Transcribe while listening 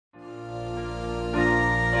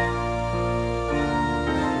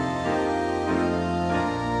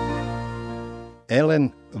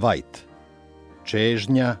Elen Vajt.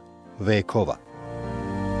 Čežnja, vekova.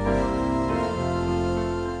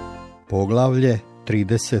 Poglavlje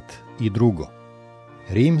 32.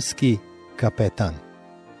 Rimski kapetan.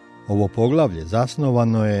 Ovo poglavlje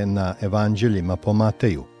zasnovano je na evanđeljima po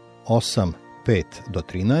Mateju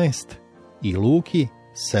 8:5-13 i Luki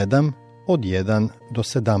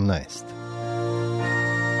 7:1-17.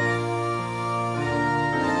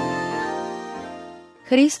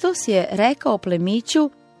 Hristos je rekao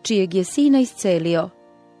plemiću čijeg je sina iscelio: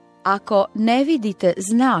 ako ne vidite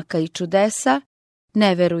znaka i čudesa,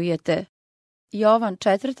 ne verujete. Jovan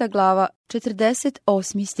 4. glava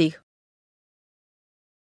 48. stih.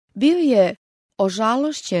 Bio je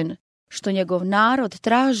ožalošćen što njegov narod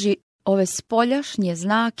traži ove spoljašnje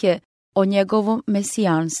znake o njegovom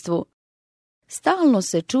mesijanstvu. Stalno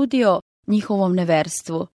se čudio njihovom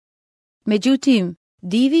neverstvu. Međutim,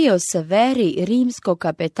 divio se veri rimskog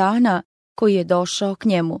kapetana koji je došao k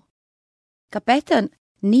njemu. Kapetan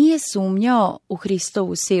nije sumnjao u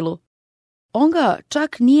Hristovu silu. On ga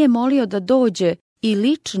čak nije molio da dođe i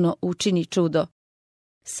lično učini čudo.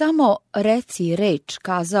 Samo reci reč,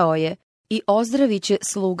 kazao je, i ozdravit će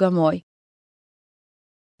sluga moj.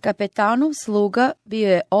 Kapetanov sluga bio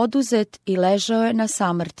je oduzet i ležao je na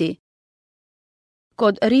samrti.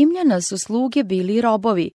 Kod Rimljana su sluge bili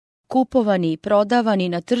robovi, kupovani i prodavani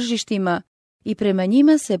na tržištima i prema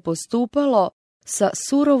njima se postupalo sa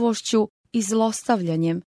surovošću i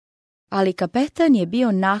zlostavljanjem. Ali kapetan je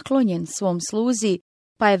bio naklonjen svom sluzi,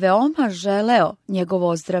 pa je veoma želeo njegovo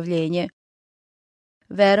ozdravljenje.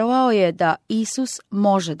 Verovao je da Isus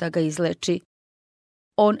može da ga izleči.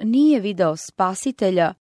 On nije video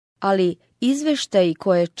Spasitelja, ali izveštaji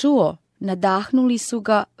koje je čuo nadahnuli su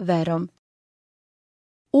ga verom.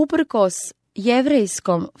 Uprkos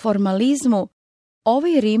jevrejskom formalizmu,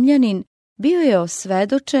 ovaj Rimljanin bio je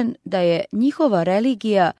osvedočen da je njihova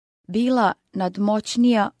religija bila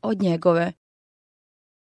nadmoćnija od njegove.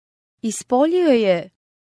 Ispoljio je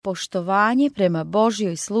poštovanje prema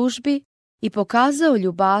Božjoj službi i pokazao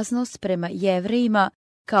ljubaznost prema Jevrejima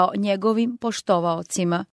kao njegovim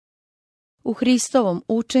poštovaocima. U Hristovom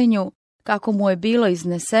učenju, kako mu je bilo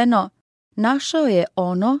izneseno, našao je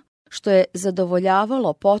ono što je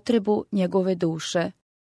zadovoljavalo potrebu njegove duše.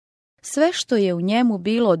 Sve što je u njemu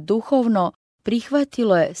bilo duhovno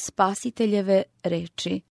prihvatilo je Spasiteljeve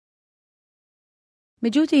reči.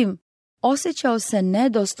 Međutim, osjećao se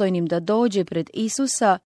nedostojnim da dođe pred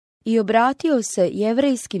Isusa i obratio se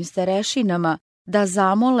jevrejskim starešinama da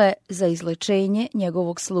zamole za izlečenje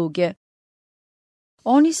njegovog sluge.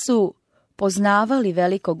 Oni su poznavali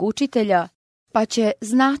velikog učitelja, pa će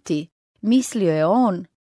znati, mislio je on,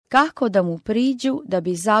 kako da mu priđu da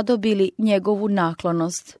bi zadobili njegovu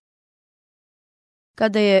naklonost.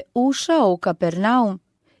 Kada je ušao u Kapernaum,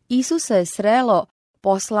 Isusa je srelo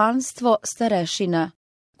poslanstvo starešina,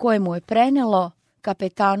 koje mu je prenelo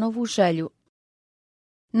kapetanovu želju.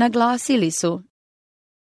 Naglasili su: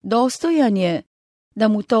 dostojan je da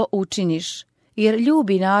mu to učiniš, jer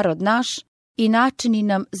ljubi narod naš i načini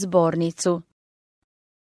nam zbornicu.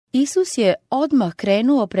 Isus je odmah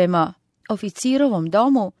krenuo prema oficirovom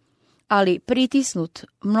domu, ali pritisnut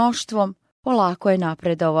mnoštvom polako je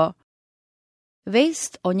napredovao.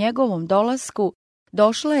 Vest o njegovom dolasku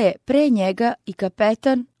došla je pre njega i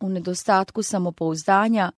kapetan, u nedostatku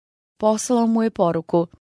samopouzdanja, poslao mu je poruku: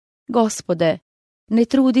 Gospode, ne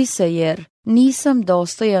trudi se, jer nisam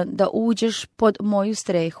dostojan da uđeš pod moju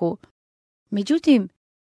strehu. Međutim,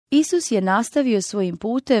 Isus je nastavio svojim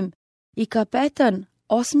putem i kapetan,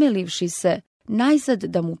 osmelivši se najzad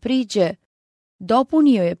da mu priđe,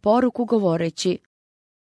 dopunio je poruku govoreći: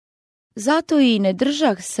 zato i ne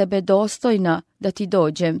držah sebe dostojna da ti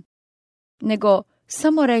dođem, nego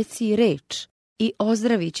samo reci reč i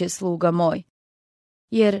ozdravit će sluga moj.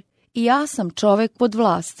 Jer i ja sam čovek pod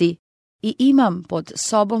vlasti i imam pod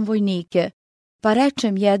sobom vojnike, pa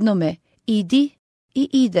rečem jednome idi i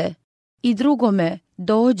ide, i drugome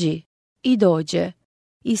dođi i dođe,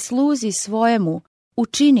 i sluzi svojemu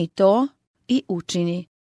učini to i učini.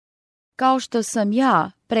 Kao što sam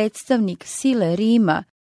ja predstavnik sile Rima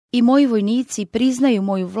i moji vojnici priznaju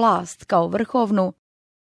moju vlast kao vrhovnu,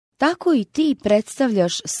 tako i ti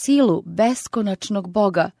predstavljaš silu beskonačnog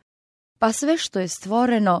Boga, pa sve što je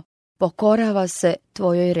stvoreno pokorava se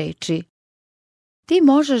tvojoj reči. Ti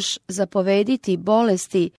možeš zapovediti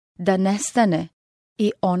bolesti da nestane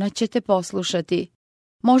i ona će te poslušati.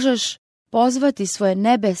 Možeš pozvati svoje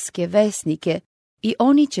nebeske vesnike i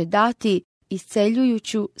oni će dati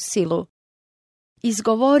isceljujuću silu.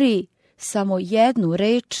 Izgovori samo jednu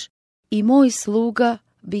reč i moj sluga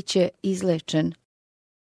bit će izlečen.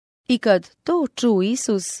 I kad to ču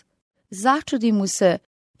Isus, začudi mu se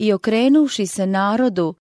i okrenuvši se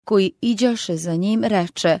narodu koji iđaše za njim,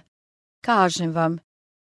 reče: Kažem vam,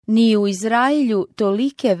 ni u Izraelju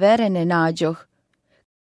tolike vere ne nađoh.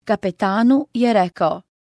 Kapetanu je rekao: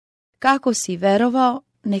 Kako si verovao,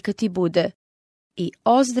 neka ti bude. I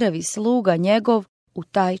ozdravi sluga njegov u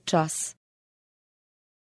taj čas.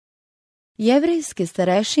 Jevrejske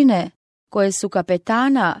starešine, koje su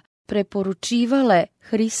kapetana preporučivale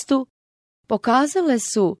Hristu, pokazale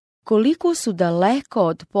su koliko su daleko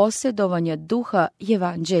od posjedovanja duha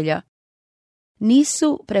evanđelja.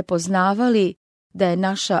 Nisu prepoznavali da je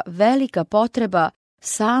naša velika potreba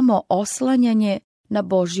samo oslanjanje na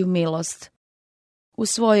Božju milost. U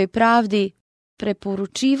svojoj pravdi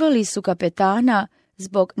preporučivali su kapetana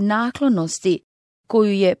zbog naklonosti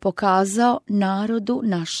koju je pokazao narodu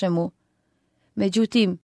našemu.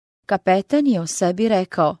 Međutim, kapetan je o sebi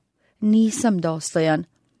rekao: Nisam dostojan.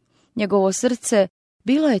 Njegovo srce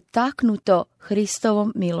bilo je taknuto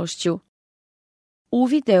Hristovom milošću.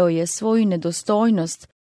 Uvideo je svoju nedostojnost,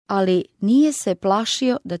 ali nije se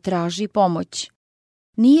plašio da traži pomoć.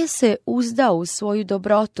 Nije se uzdao u svoju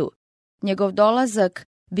dobrotu. Njegov dolazak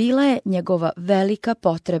bila je njegova velika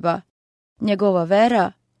potreba. Njegova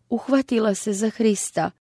vera uhvatila se za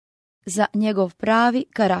Hrista, za njegov pravi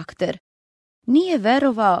karakter. Nije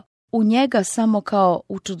verovao u njega samo kao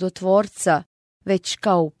u čudotvorca, već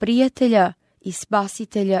kao u prijatelja i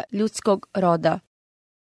spasitelja ljudskog roda.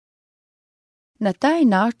 Na taj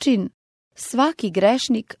način svaki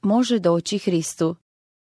grešnik može doći Hristu.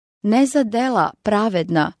 Ne za dela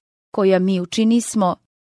pravedna koja mi učinismo,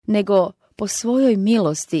 nego po svojoj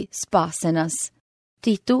milosti spase nas.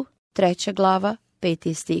 Titu, 3. glava,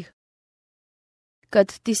 5. stih.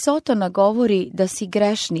 Kad ti Sotona govori da si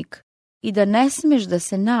grešnik i da ne smeš da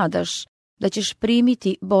se nadaš da ćeš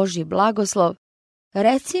primiti Božji blagoslov,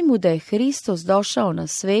 reci mu da je Hristos došao na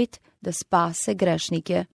svet da spase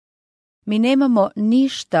grešnike. Mi nemamo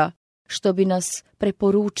ništa što bi nas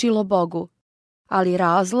preporučilo Bogu, ali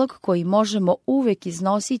razlog koji možemo uvijek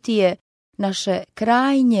iznositi je naše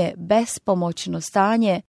krajnje bespomoćno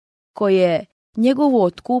stanje koje njegovu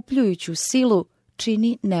otkupljujuću silu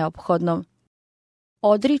čini neophodnom.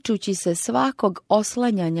 Odričući se svakog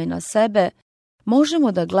oslanjanja na sebe,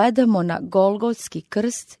 možemo da gledamo na Golgotski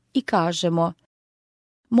krst i kažemo: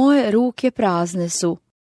 Moje ruke prazne su,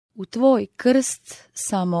 u tvoj krst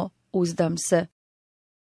samo uzdam se.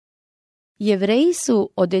 Jevreji su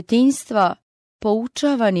od detinjstva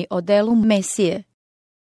poučavani o delu Mesije.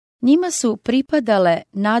 Njima su pripadale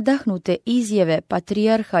nadahnute izjave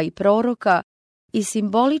patrijarha i proroka i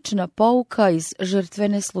simbolična pouka iz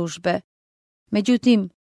žrtvene službe. Međutim,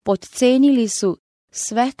 potcenili su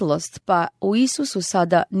svetlost, pa u Isusu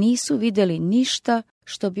sada nisu vidjeli ništa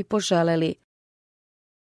što bi poželeli.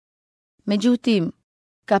 Međutim,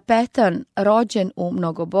 kapetan, rođen u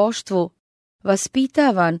mnogoboštvu,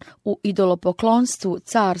 vaspitavan u idolopoklonstvu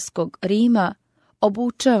carskog Rima,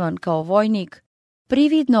 obučavan kao vojnik,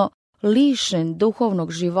 prividno lišen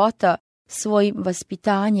duhovnog života svojim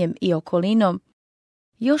vaspitanjem i okolinom,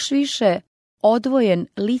 još više odvojen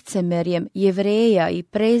licemerjem Jevreja i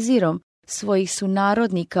prezirom svojih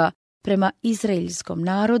sunarodnika prema izraelskom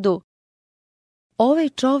narodu, ovaj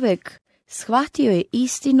čovjek shvatio je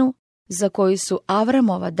istinu za koju su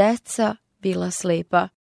Avramova deca bila slepa.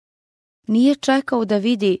 Nije čekao da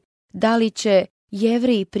vidi da li će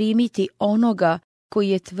Jevreji primiti onoga koji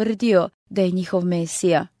je tvrdio da je njihov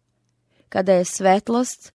Mesija. Kada je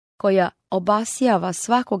svetlost koja obasjava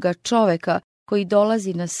svakoga čoveka koji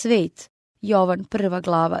dolazi na svet, Jovan 1.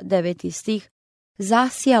 glava 9. stih,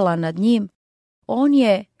 zasjala nad njim, on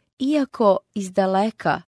je, iako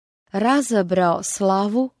izdaleka, razabrao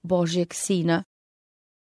slavu Božjeg Sina.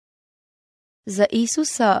 Za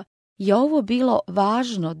Isusa je ovo bilo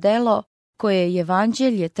važno delo koje je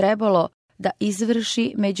evanđelje trebalo da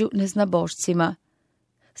izvrši među neznabošcima.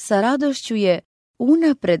 Sa radošću je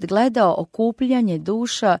unapred gledao okupljanje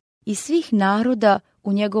duša i svih naroda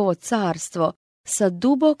u njegovo carstvo, sa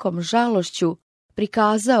dubokom žalošću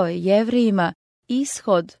prikazao je Jevrejima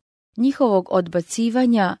ishod njihovog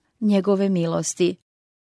odbacivanja njegove milosti.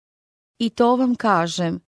 I to vam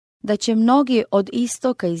kažem, da će mnogi od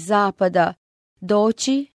istoka i zapada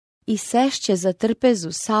doći i sešće za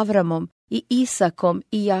trpezu s Avramom i Isakom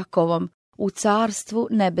i Jakovom u carstvu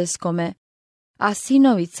nebeskome, a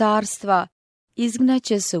sinovi carstva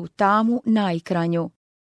izgnaće se u tamu najkranju.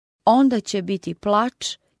 Onda će biti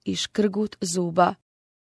plač i škrgut zuba.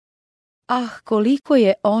 Ah, koliko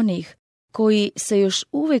je onih koji se još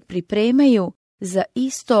uvijek pripremaju za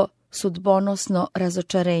isto sudbonosno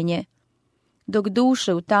razočarenje. Dok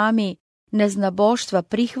duše u tami neznaboštva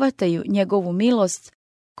prihvataju njegovu milost,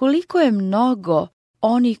 koliko je mnogo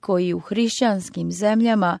oni koji u hrišćanskim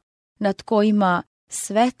zemljama nad kojima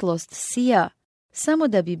svetlost sija, samo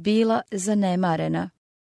da bi bila zanemarena.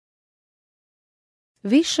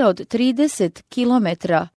 Više od 30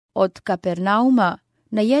 kilometra od Kapernauma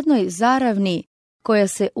na jednoj zaravni koja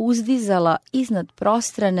se uzdizala iznad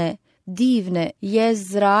prostrane, divne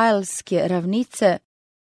jezraelske ravnice,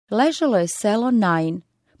 ležalo je selo Nain,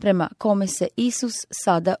 prema kome se Isus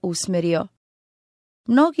sada usmerio.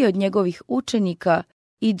 Mnogi od njegovih učenika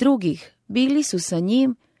i drugih bili su sa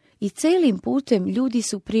njim i celim putem ljudi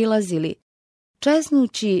su prilazili,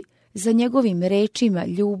 čeznući za njegovim rečima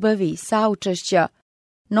ljubavi i saučešća,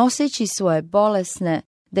 noseći svoje bolesne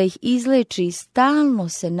da ih izleči i stalno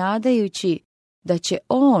se nadajući da će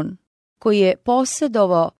on, koji je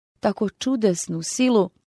posjedovao tako čudesnu silu,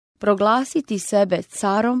 proglasiti sebe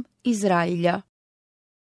carom Izrailja.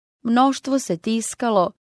 Mnoštvo se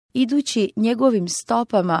tiskalo, idući njegovim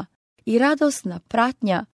stopama, i radosna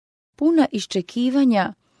pratnja, puna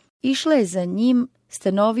iščekivanja, išla je za njim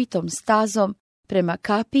stenovitom stazom prema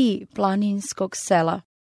kapiji planinskog sela.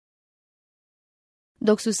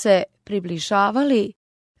 Dok su se približavali,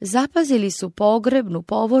 zapazili su pogrebnu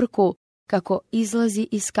povorku kako izlazi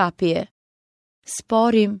iz kapije.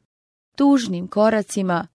 Sporim, tužnim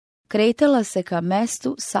koracima kretala se ka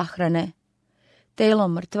mestu sahrane. Telo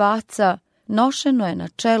mrtvaca nošeno je na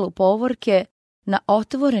čelu povorke na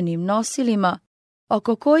otvorenim nosilima,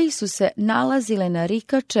 oko kojih su se nalazile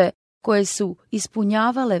narikače koje su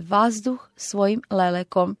ispunjavale vazduh svojim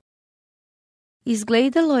lelekom.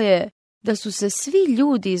 Izgledalo je da su se svi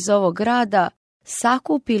ljudi iz ovog grada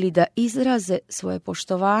sakupili da izraze svoje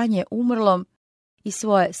poštovanje umrlom i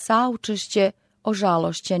svoje saučešće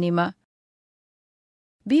ožalošćenima.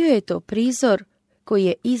 Bio je to prizor koji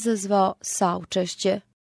je izazvao saučešće.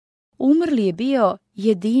 Umrli je bio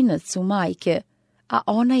jedinac u majke, a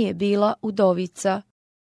ona je bila udovica.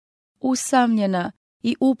 Usamljena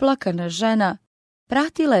i uplakana žena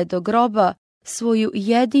pratila je do groba svoju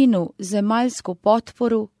jedinu zemaljsku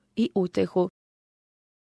potporu i utehu.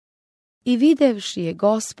 I videvši je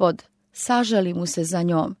Gospod, sažali mu se za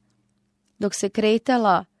njom. Dok se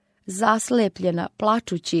kretala, zaslepljena,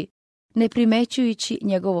 plačući, ne primećujući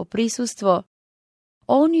njegovo prisustvo,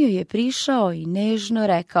 on joj je prišao i nežno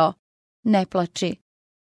rekao: ne plači.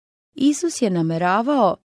 Isus je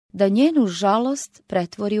nameravao da njenu žalost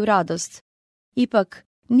pretvori u radost. Ipak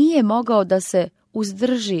nije mogao da se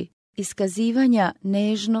uzdrži iskazivanja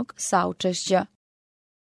nežnog saučešća.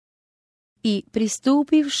 I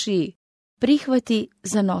pristupivši, prihvati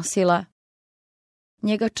za nosila.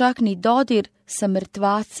 Njega čak ni dodir sa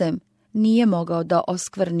mrtvacem nije mogao da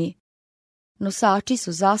oskvrni. Nosači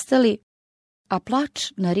su zastali, a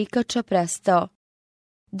plač narikača prestao.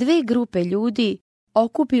 Dve grupe ljudi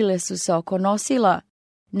okupile su se oko nosila,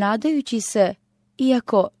 nadajući se,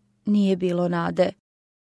 iako nije bilo nade.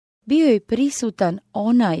 Bio je prisutan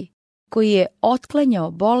onaj koji je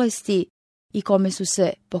otklanjao bolesti i kome su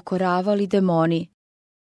se pokoravali demoni.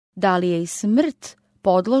 Da li je i smrt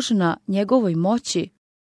podložna njegovoj moći?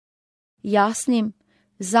 Jasnim,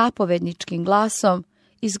 zapovedničkim glasom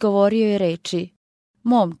izgovorio je reči: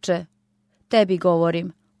 momče, tebi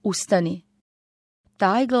govorim, ustani.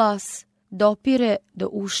 Taj glas dopire do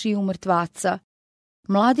ušiju mrtvaca.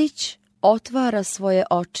 Mladić otvara svoje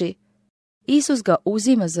oči. Isus ga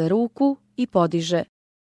uzima za ruku i podiže.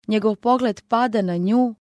 Njegov pogled pada na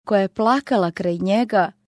nju, koja je plakala kraj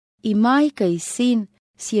njega, i majka i sin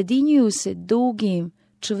sjedinjuju se dugim,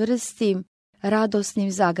 čvrstim,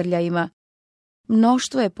 radosnim zagrljajima.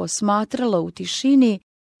 Mnoštvo je posmatralo u tišini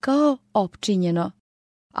kao opčinjeno,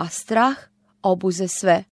 a strah obuze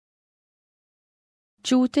sve.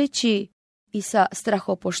 Ćuteći i sa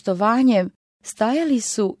strahopoštovanjem stajali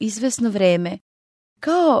su izvesno vreme,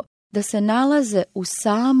 kao da se nalaze u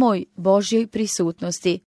samoj Božjoj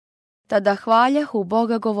prisutnosti. Tada hvaljahu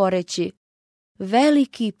Boga govoreći: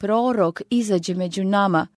 veliki prorok izađe među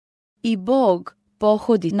nama i Bog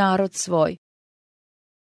pohodi narod svoj.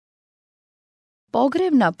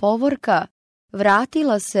 Pogrebna povorka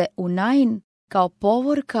vratila se u Nain kao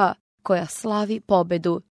povorka koja slavi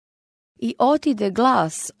pobedu. I otide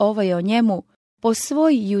glas ovaj o njemu po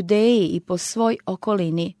svoj Judeji i po svoj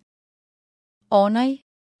okolini. Onaj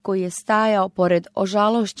koji je stajao pored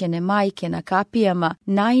ožalošćene majke na kapijama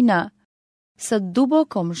Naina, sa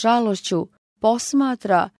dubokom žalošću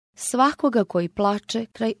posmatra svakoga koji plače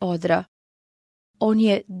kraj odra. On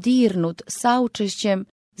je dirnut saučešćem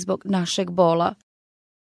zbog našeg bola.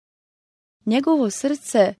 Njegovo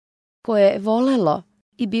srce, koje je volelo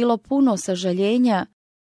i bilo puno sažaljenja,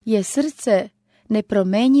 je srce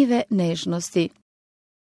nepromenjive nežnosti.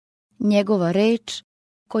 Njegova reč,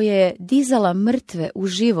 koja je dizala mrtve u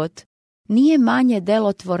život nije manje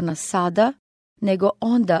delotvorna sada nego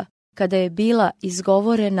onda kada je bila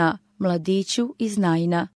izgovorena mladiću iz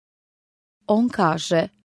Naina. On kaže: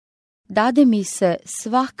 dade mi se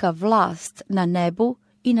svaka vlast na nebu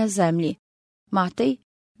i na zemlji. Matej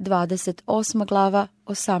 28. glava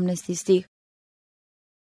 18. stih.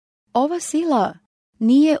 Ova sila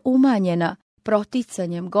nije umanjena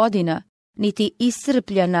proticanjem godina, niti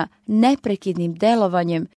iscrpljena neprekidnim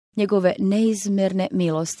delovanjem njegove neizmjerne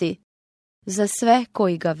milosti. Za sve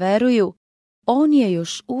koji ga veruju, on je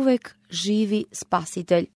još uvek živi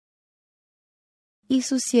spasitelj.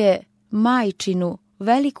 Isus je majčinu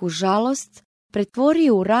veliku žalost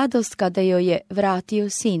pretvorio u radost kada joj je vratio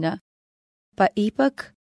sina. Pa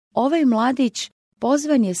ipak, ovaj mladić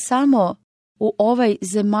pozvan je samo u ovaj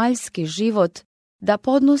zemaljski život da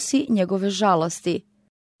podnosi njegove žalosti,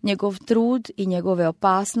 njegov trud i njegove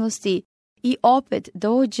opasnosti i opet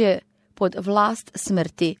dođe pod vlast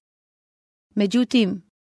smrti. Međutim,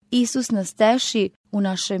 Isus nas teši u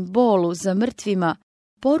našem bolu za mrtvima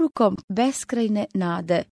porukom beskrajne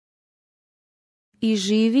nade. I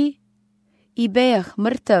živi, i bejah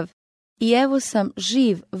mrtav, i evo sam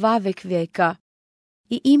živ vavek vijeka,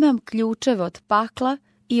 i imam ključeve od pakla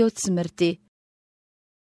i od smrti.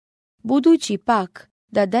 Budući pak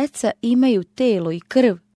da deca imaju telo i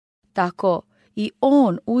krv, tako i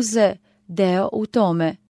on uze deo u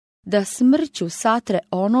tome, da smrću satre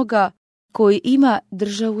onoga koji ima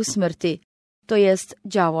državu smrti, to jest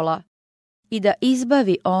đavola, i da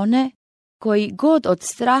izbavi one koji god od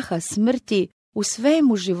straha smrti u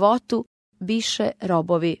svemu životu biše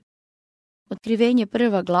robovi. Otkrivenje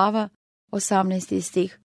 1. glava, 18.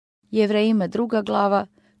 stih. Jevrejima 2. glava,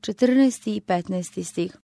 14. i 15.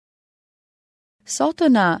 stih.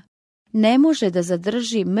 Sotona ne može da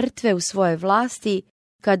zadrži mrtve u svoje vlasti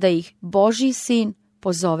kada ih Božji sin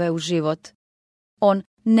pozove u život. On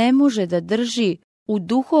ne može da drži u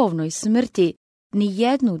duhovnoj smrti ni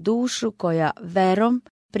jednu dušu koja verom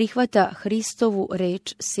prihvata Hristovu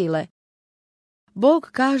reč sile. Bog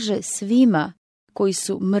kaže svima koji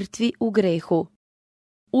su mrtvi u grehu: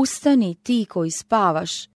 ustani ti koji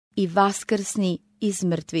spavaš i vaskrsni iz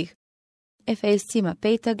mrtvih. Efescima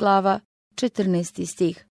 5. glava, 14.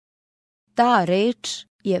 stih. Ta reč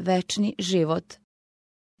je večni život.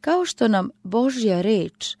 Kao što nam Božja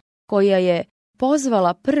reč, koja je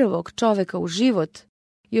pozvala prvog čoveka u život,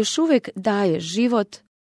 još uvijek daje život,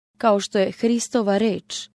 kao što je Hristova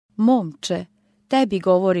reč: momče, tebi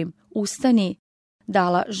govorim, ustani,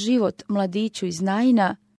 dala život mladiću iz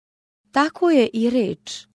Naina, tako je i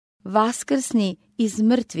reč vaskrsni iz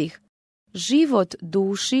mrtvih, život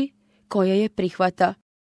duši koja je prihvata.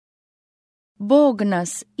 Bog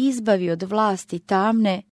nas izbavi od vlasti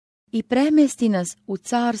tamne i premesti nas u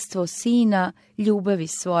carstvo Sina ljubavi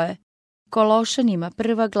svoje. Kološanima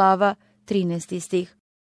 1. glava, 13. stih.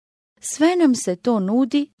 Sve nam se to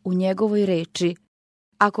nudi u njegovoj reči.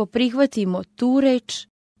 Ako prihvatimo tu reč,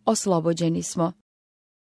 oslobođeni smo.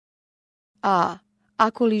 A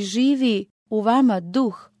ako li živi u vama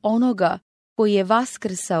duh onoga koji je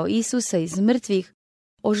vaskrsao Isusa iz mrtvih,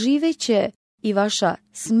 oživeće i vaša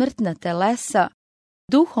smrtna telesa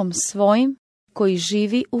duhom svojim koji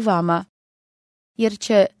živi u vama. Jer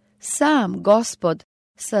će sam Gospod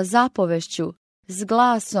sa zapovešću, s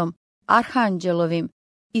glasom arhanđelovim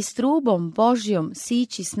i s trubom Božjom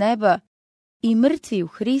sići s neba, i mrtvi u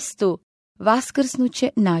Hristu vaskrsnuće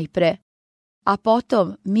najpre, a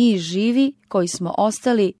potom mi živi koji smo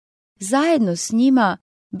ostali zajedno s njima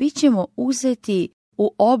bićemo uzeti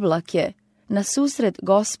u oblake na susret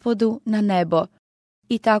Gospodu na nebo,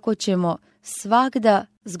 i tako ćemo svagda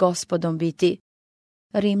s Gospodom biti.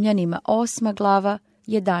 Rimljanima 8. glava,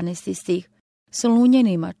 11. stih.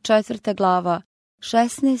 Solunjanima 4. glava,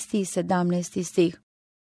 16. i 17. stih.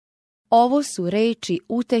 Ovo su reči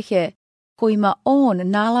utehe kojima on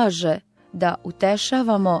nalaže da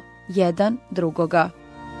utešavamo jedan drugoga.